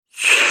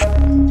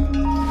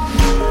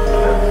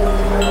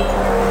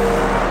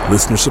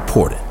Listener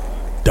supported.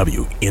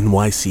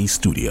 WNYC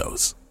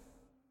Studios.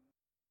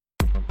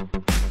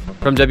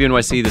 From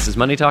WNYC, this is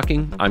Money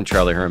Talking. I'm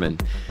Charlie Herman.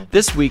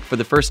 This week, for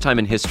the first time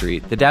in history,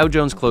 the Dow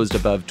Jones closed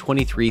above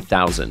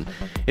 23,000.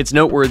 It's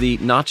noteworthy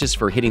not just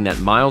for hitting that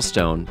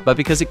milestone, but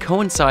because it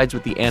coincides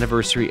with the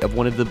anniversary of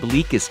one of the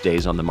bleakest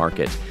days on the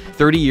market.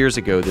 30 years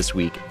ago this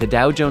week, the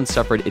Dow Jones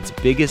suffered its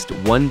biggest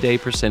one-day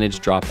percentage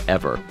drop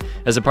ever.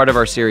 As a part of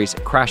our series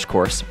Crash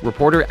Course,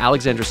 reporter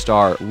Alexandra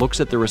Starr looks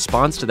at the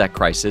response to that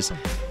crisis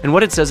and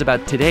what it says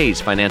about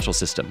today's financial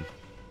system.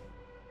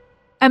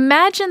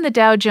 Imagine the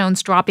Dow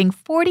Jones dropping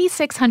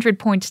 4,600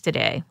 points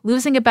today,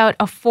 losing about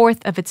a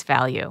fourth of its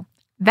value.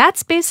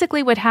 That's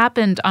basically what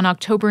happened on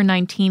October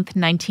 19th,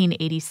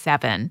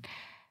 1987.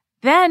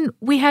 Then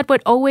we had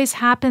what always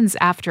happens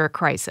after a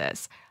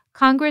crisis.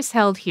 Congress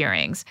held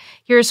hearings.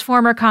 Here's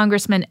former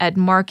Congressman Ed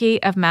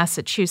Markey of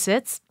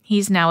Massachusetts.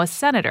 He's now a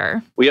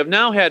senator. We have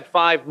now had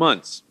 5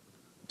 months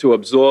to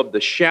absorb the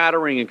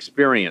shattering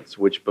experience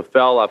which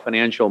befell our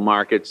financial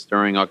markets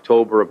during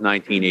October of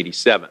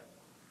 1987.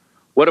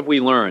 What have we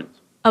learned?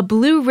 A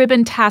blue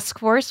ribbon task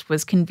force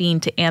was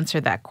convened to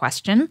answer that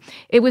question.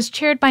 It was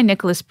chaired by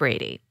Nicholas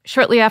Brady.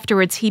 Shortly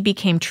afterwards, he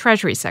became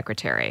Treasury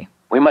Secretary.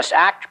 We must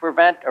act to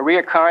prevent a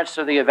reoccurrence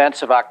of the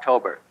events of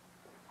October.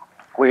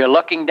 We are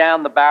looking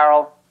down the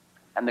barrel,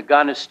 and the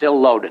gun is still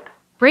loaded.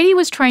 Brady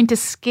was trying to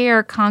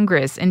scare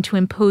Congress into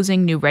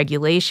imposing new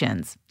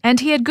regulations, and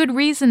he had good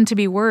reason to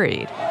be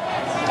worried.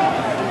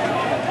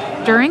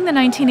 During the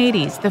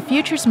 1980s, the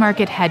futures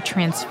market had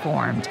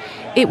transformed.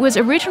 It was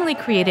originally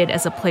created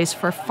as a place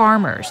for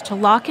farmers to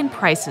lock in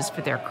prices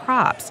for their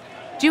crops.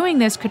 Doing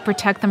this could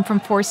protect them from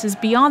forces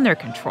beyond their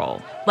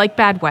control, like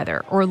bad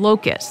weather or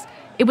locusts.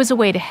 It was a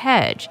way to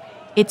hedge.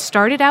 It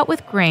started out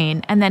with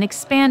grain and then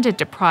expanded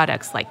to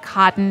products like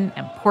cotton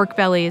and pork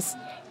bellies.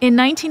 In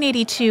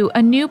 1982,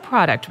 a new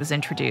product was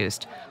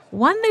introduced,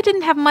 one that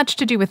didn't have much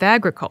to do with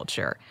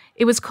agriculture.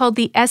 It was called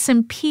the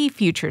S&P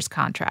futures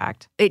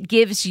contract. It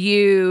gives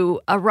you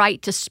a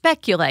right to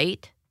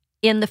speculate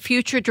in the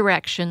future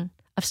direction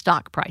of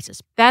stock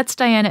prices. That's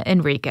Diana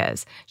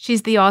Enriquez.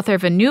 She's the author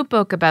of a new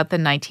book about the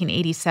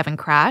 1987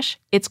 crash.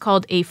 It's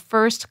called A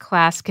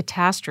First-Class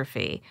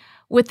Catastrophe.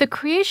 With the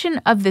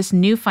creation of this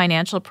new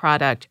financial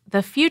product,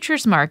 the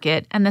futures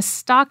market and the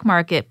stock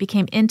market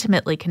became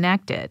intimately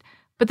connected.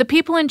 But the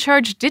people in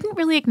charge didn't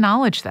really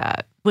acknowledge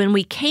that. When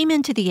we came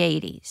into the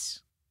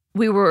 80s,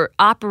 we were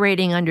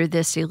operating under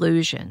this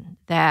illusion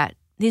that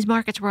these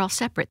markets were all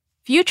separate.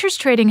 Futures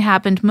trading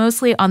happened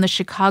mostly on the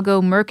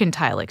Chicago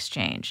Mercantile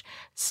Exchange.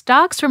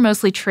 Stocks were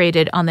mostly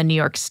traded on the New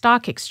York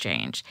Stock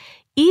Exchange.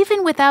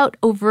 Even without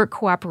overt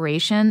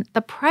cooperation,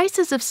 the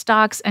prices of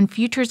stocks and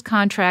futures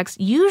contracts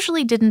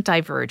usually didn't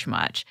diverge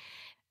much.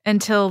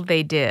 Until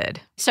they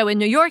did. So in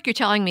New York, you're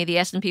telling me the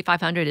S&P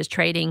 500 is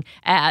trading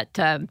at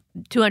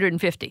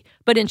 250.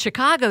 But in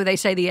Chicago, they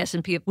say the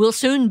S&P will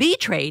soon be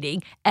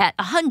trading at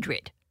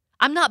 100.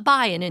 I'm not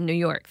buying in New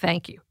York,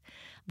 thank you.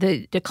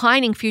 The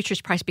declining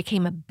futures price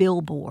became a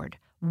billboard,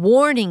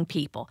 warning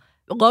people,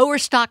 lower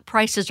stock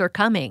prices are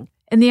coming.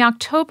 In the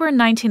October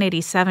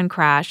 1987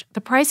 crash,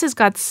 the prices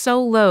got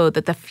so low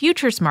that the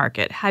futures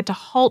market had to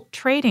halt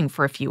trading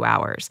for a few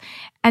hours.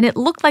 And it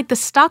looked like the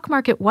stock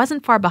market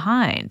wasn't far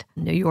behind.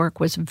 New York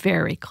was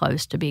very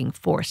close to being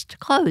forced to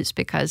close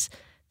because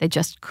they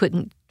just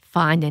couldn't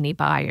find any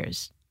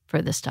buyers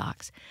for the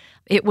stocks.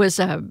 It was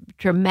a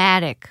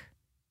dramatic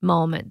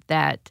moment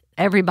that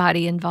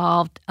everybody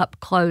involved up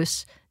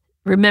close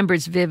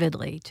remembers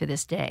vividly to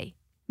this day.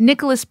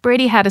 Nicholas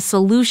Brady had a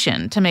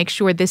solution to make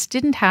sure this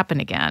didn't happen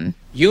again.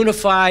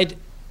 Unified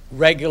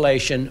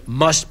regulation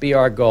must be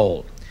our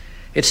goal.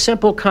 It's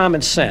simple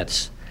common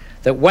sense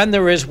that when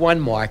there is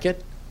one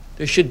market,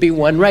 there should be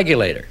one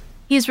regulator.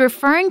 He's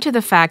referring to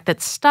the fact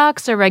that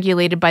stocks are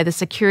regulated by the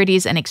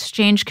Securities and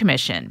Exchange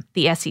Commission,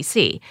 the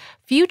SEC.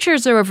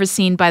 Futures are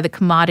overseen by the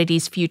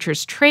Commodities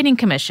Futures Trading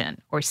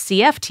Commission, or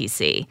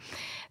CFTC.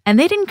 And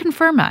they didn't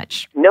confer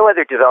much. No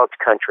other developed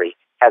country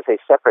has a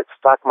separate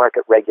stock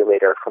market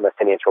regulator from a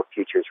financial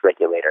futures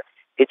regulator.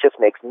 It just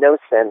makes no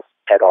sense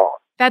at all.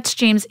 That's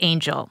James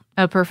Angel,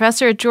 a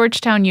professor at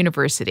Georgetown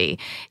University.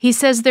 He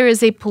says there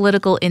is a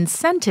political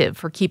incentive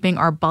for keeping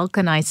our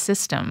balkanized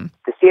system.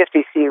 The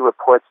CFTC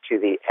reports to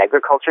the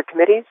agriculture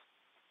committees,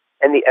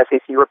 and the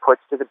SEC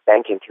reports to the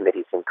banking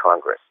committees in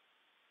Congress.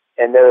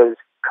 And those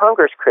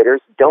Congress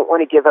critters don't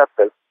want to give up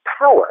the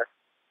power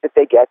that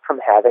they get from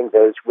having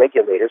those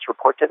regulators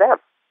report to them,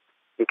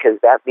 because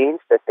that means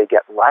that they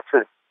get lots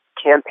of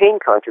campaign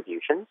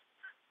contributions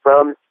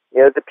from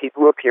the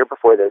people who appear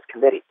before those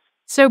committees.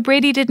 So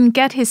Brady didn't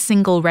get his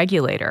single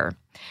regulator.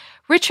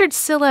 Richard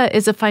Silla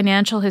is a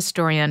financial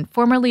historian,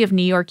 formerly of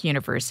New York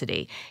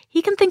University.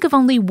 He can think of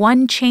only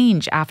one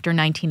change after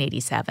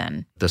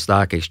 1987. The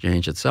stock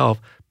exchange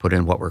itself put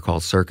in what were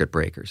called circuit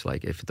breakers.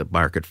 Like if the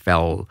market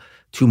fell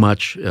too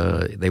much,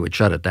 they would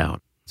shut it down.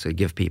 So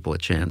give people a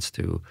chance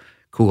to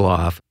cool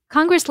off.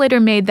 Congress later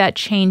made that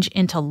change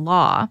into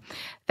law.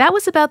 That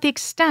was about the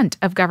extent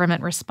of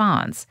government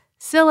response.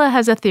 Scylla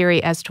has a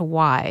theory as to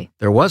why.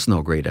 There was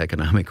no great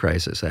economic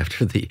crisis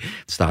after the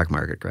stock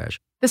market crash.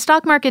 The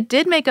stock market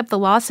did make up the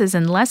losses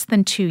in less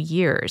than 2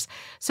 years.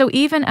 So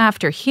even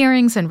after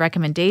hearings and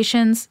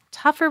recommendations,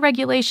 tougher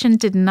regulation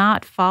did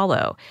not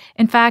follow.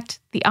 In fact,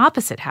 the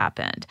opposite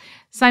happened.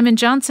 Simon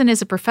Johnson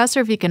is a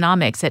professor of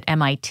economics at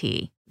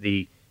MIT.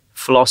 The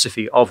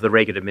philosophy of the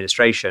Reagan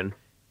administration,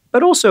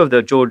 but also of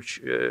the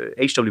George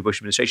H.W. Bush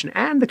administration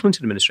and the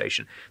Clinton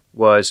administration,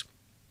 was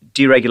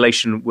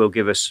deregulation will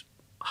give us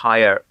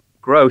higher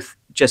growth,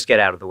 just get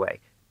out of the way.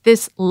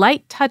 This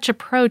light touch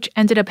approach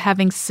ended up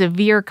having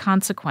severe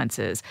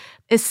consequences,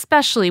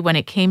 especially when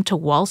it came to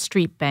Wall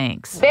Street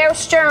banks. Bear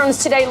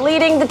Stearns today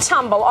leading the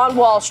tumble on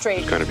Wall Street.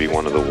 It's going to be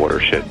one of the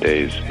watershed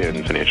days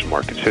in financial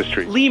markets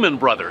history. Lehman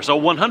Brothers, a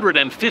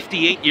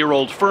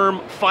 158-year-old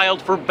firm,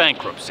 filed for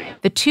bankruptcy.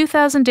 The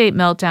 2008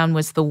 meltdown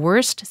was the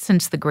worst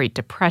since the Great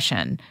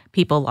Depression.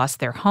 People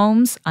lost their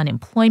homes,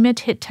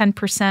 unemployment hit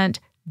 10%.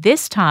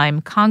 This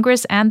time,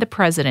 Congress and the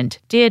president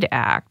did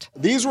act.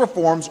 These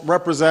reforms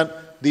represent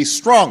the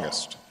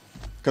strongest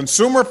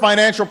consumer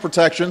financial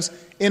protections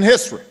in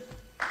history.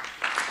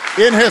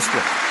 The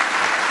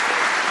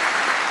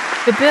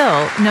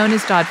bill, known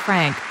as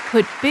Dodd-Frank,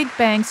 put big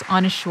banks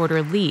on a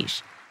shorter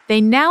leash. They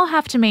now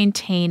have to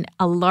maintain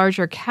a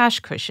larger cash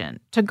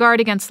cushion to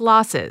guard against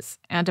losses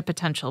and a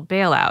potential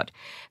bailout.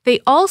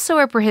 They also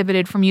are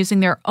prohibited from using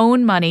their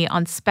own money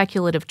on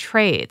speculative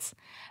trades.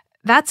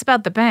 That's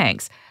about the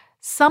banks.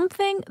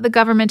 Something the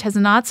government has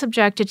not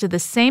subjected to the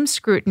same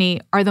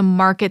scrutiny are the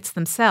markets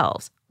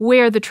themselves,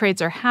 where the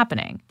trades are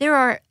happening. There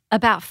are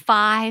about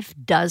 6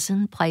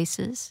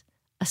 places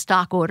a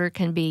stock order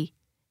can be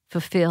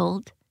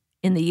fulfilled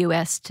in the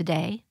U.S.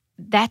 today.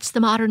 That's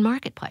the modern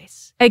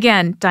marketplace.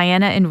 Again,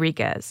 Diana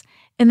Enriquez.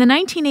 In the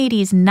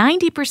 1980s,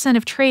 90%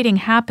 of trading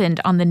happened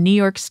on the New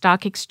York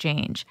Stock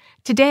Exchange.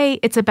 Today,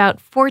 it's about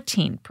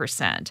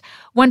 14%.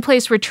 One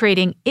place where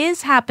trading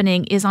is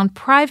happening is on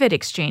private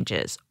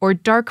exchanges or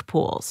dark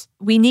pools.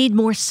 We need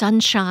more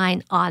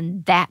sunshine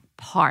on that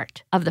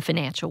part of the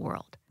financial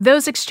world.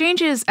 Those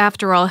exchanges,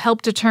 after all,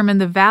 help determine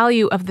the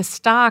value of the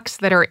stocks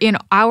that are in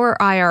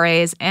our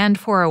IRAs and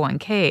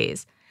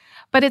 401ks.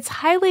 But it's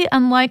highly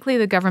unlikely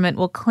the government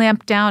will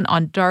clamp down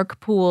on dark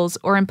pools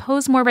or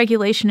impose more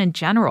regulation in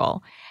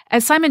general.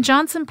 As Simon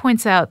Johnson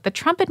points out, the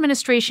Trump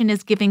administration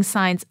is giving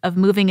signs of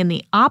moving in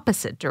the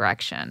opposite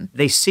direction.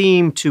 They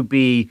seem to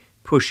be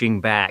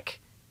pushing back,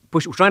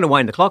 trying to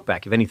wind the clock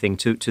back, if anything,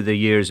 to the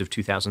years of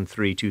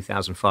 2003,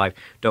 2005.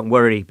 Don't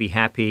worry, be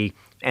happy.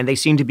 And they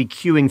seem to be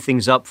queuing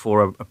things up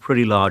for a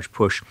pretty large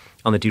push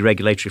on the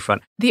deregulatory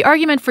front. The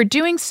argument for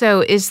doing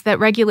so is that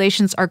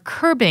regulations are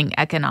curbing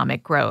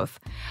economic growth.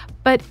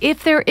 But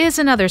if there is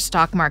another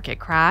stock market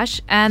crash,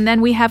 and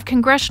then we have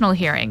congressional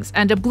hearings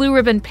and a blue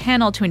ribbon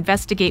panel to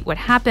investigate what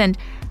happened,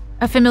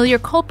 a familiar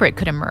culprit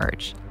could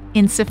emerge: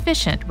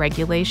 insufficient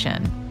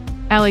regulation.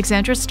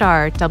 Alexandra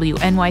Starr,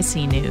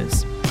 WNYC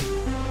News.